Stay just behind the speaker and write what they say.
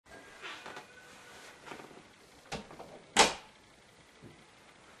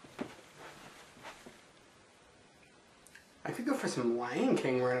I could go for some Lion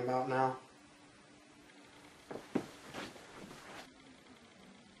King right about now.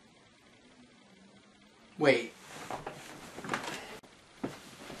 Wait.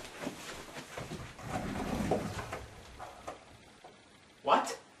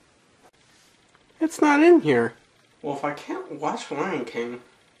 What? It's not in here. Well, if I can't watch Lion King,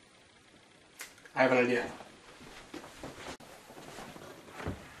 I have an idea.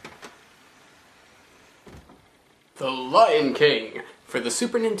 The Lion King for the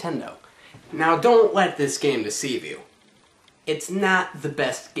Super Nintendo. Now, don't let this game deceive you. It's not the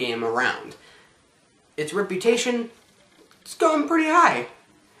best game around. Its reputation, it's going pretty high.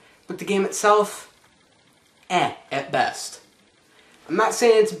 But the game itself, at best. I'm not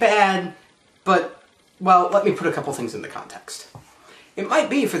saying it's bad, but, well, let me put a couple things into context. It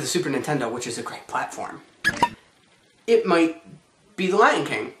might be for the Super Nintendo, which is a great platform. It might be The Lion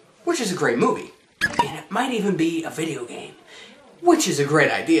King, which is a great movie. And it might even be a video game, which is a great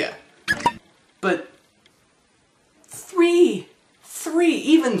idea. But three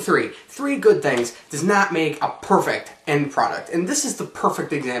good things does not make a perfect end product. And this is the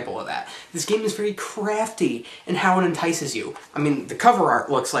perfect example of that. This game is very crafty in how it entices you. I mean, the cover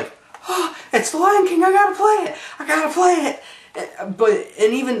art looks like, oh, it's The Lion King, I gotta play it, I gotta play it.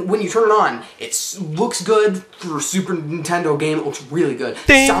 And even when you turn it on, it looks good for a Super Nintendo game, it looks really good.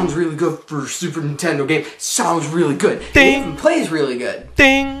 Ding. Sounds really good for a Super Nintendo game, sounds really good. Ding. It even plays really good.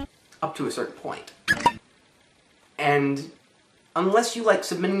 Ding. Up to a certain point. And unless you like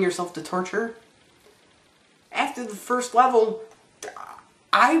submitting yourself to torture, after the first level,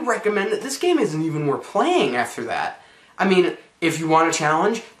 I recommend that this game isn't even worth playing after that. I mean, if you want a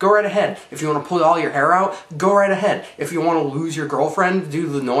challenge, go right ahead. If you want to pull all your hair out, go right ahead. If you want to lose your girlfriend, do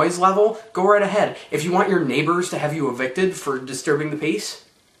the noise level, go right ahead. If you want your neighbors to have you evicted for disturbing the peace,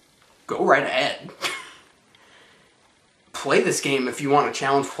 go right ahead. Play this game if you want a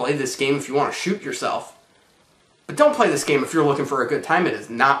challenge, play this game if you want to shoot yourself. But don't play this game if you're looking for a good time, it is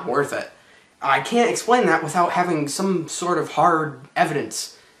not worth it. I can't explain that without having some sort of hard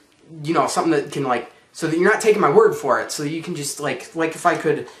evidence. You know, something that can, like, so that you're not taking my word for it, so you can just, like if I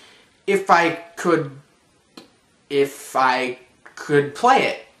could play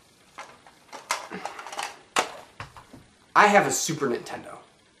it. I have a Super Nintendo.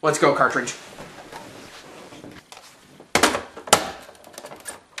 Let's go, cartridge.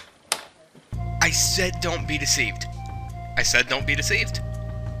 I said don't be deceived. I said don't be deceived.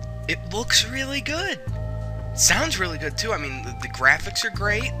 It looks really good. Sounds really good, too. I mean, the graphics are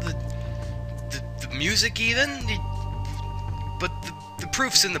great, the music even, but the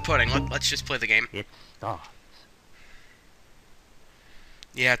proof's in the pudding. Let's just play the game. It starts.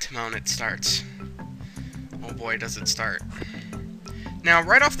 Yeah, Timon, it starts. Oh boy, does it start. Now,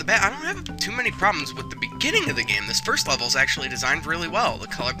 right off the bat, I don't have too many problems with the beginning of the game. This first level is actually designed really well. The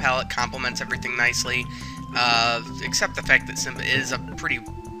color palette complements everything nicely, except the fact that Simba is a pretty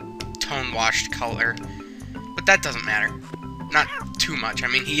tone-washed color. But that doesn't matter. Not too much. I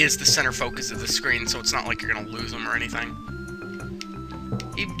mean, he is the center focus of the screen, so it's not like you're gonna lose him or anything.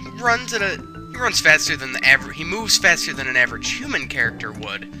 He runs faster than he moves faster than an average human character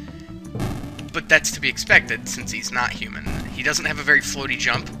would. But that's to be expected, since he's not human. He doesn't have a very floaty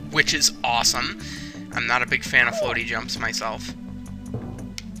jump, which is awesome. I'm not a big fan of floaty jumps myself.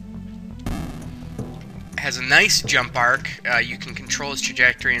 It has a nice jump arc. You can control his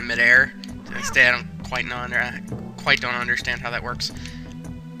trajectory in midair. To this day, I don't don't understand how that works.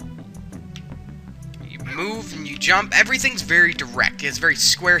 You move and you jump. Everything's very direct. It has a very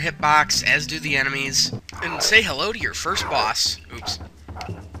square hitbox, as do the enemies. And say hello to your first boss. Oops.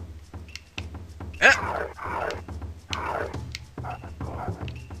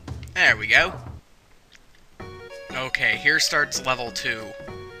 There we go. Okay, here starts level 2.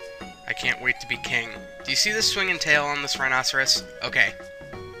 I can't wait to be king. Do you see this swinging tail on this rhinoceros? Okay.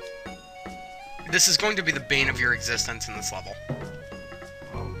 This is going to be the bane of your existence in this level.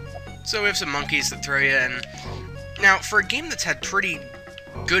 So we have some monkeys that throw you in. Now, for a game that's had pretty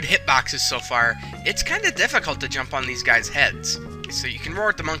good hitboxes so far, it's kind of difficult to jump on these guys' heads. So you can roar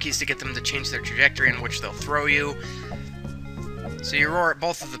at the monkeys to get them to change their trajectory in which they'll throw you. So you roar at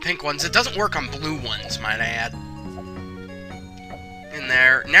both of the pink ones. It doesn't work on blue ones, might I add. In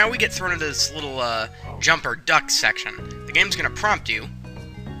there. Now we get thrown into this little jump or duck section. The game's going to prompt you,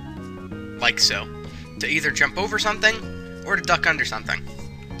 like so, to either jump over something or to duck under something.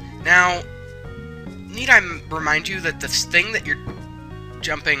 Now, need I remind you that this thing that you're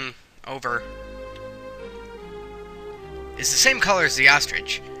jumping over is the same color as the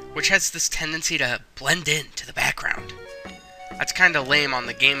ostrich, which has this tendency to blend in to the background. That's kind of lame on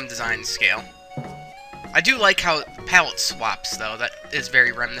the game design scale. I do like how palette swaps, though. That is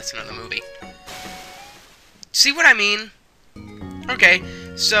very reminiscent of the movie. See what I mean? Okay,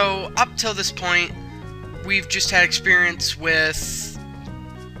 so up till this point, we've just had experience with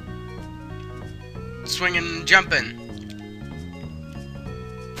swinging and jumping.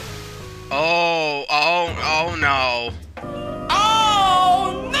 Oh no.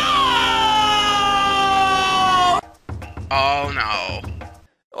 Oh no! Oh no.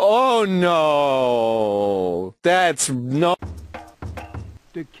 Oh no! That's no.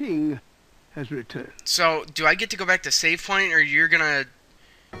 The king has returned. So, do I get to go back to save point, or you're gonna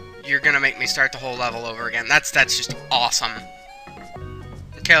make me start the whole level over again? That's just awesome.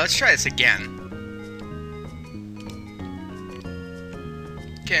 Okay, let's try this again.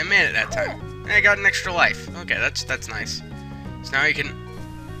 Okay, I made it that time. And I got an extra life. Okay, that's nice. So now you can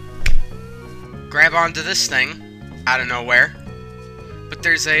grab onto this thing out of nowhere. But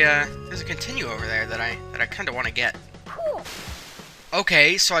there's a continue over there that I kind of want to get.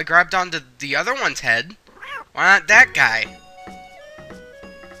 Okay, so I grabbed onto the other one's head. Why not that guy?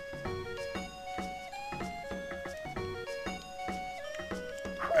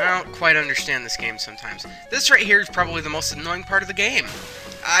 I don't quite understand this game sometimes. This right here is probably the most annoying part of the game.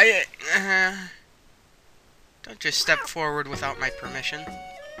 Don't just step forward without my permission.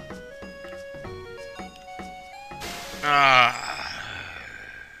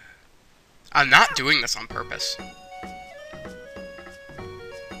 I'm not doing this on purpose.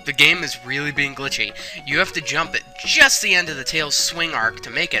 The game is really being glitchy. You have to jump at just the end of the tail's swing arc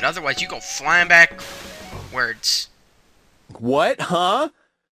to make it, otherwise you go flying backwards. What? Huh?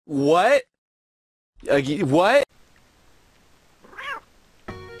 What? What?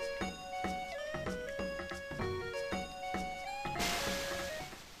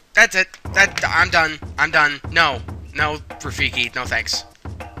 That's it. I'm done. I'm done. No, Rafiki, no thanks.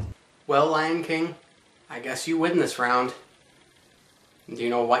 Well, Lion King, I guess you win this round. Do you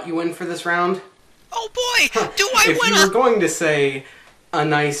know what you win for this round? Oh boy, do I if win you were going to say a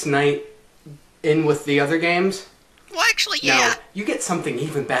nice night in with the other games, Well, actually, yeah. no, you get something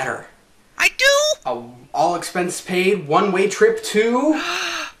even better. I do? A all expense paid one-way trip to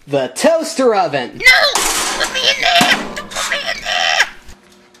the toaster oven. No! Let me in there!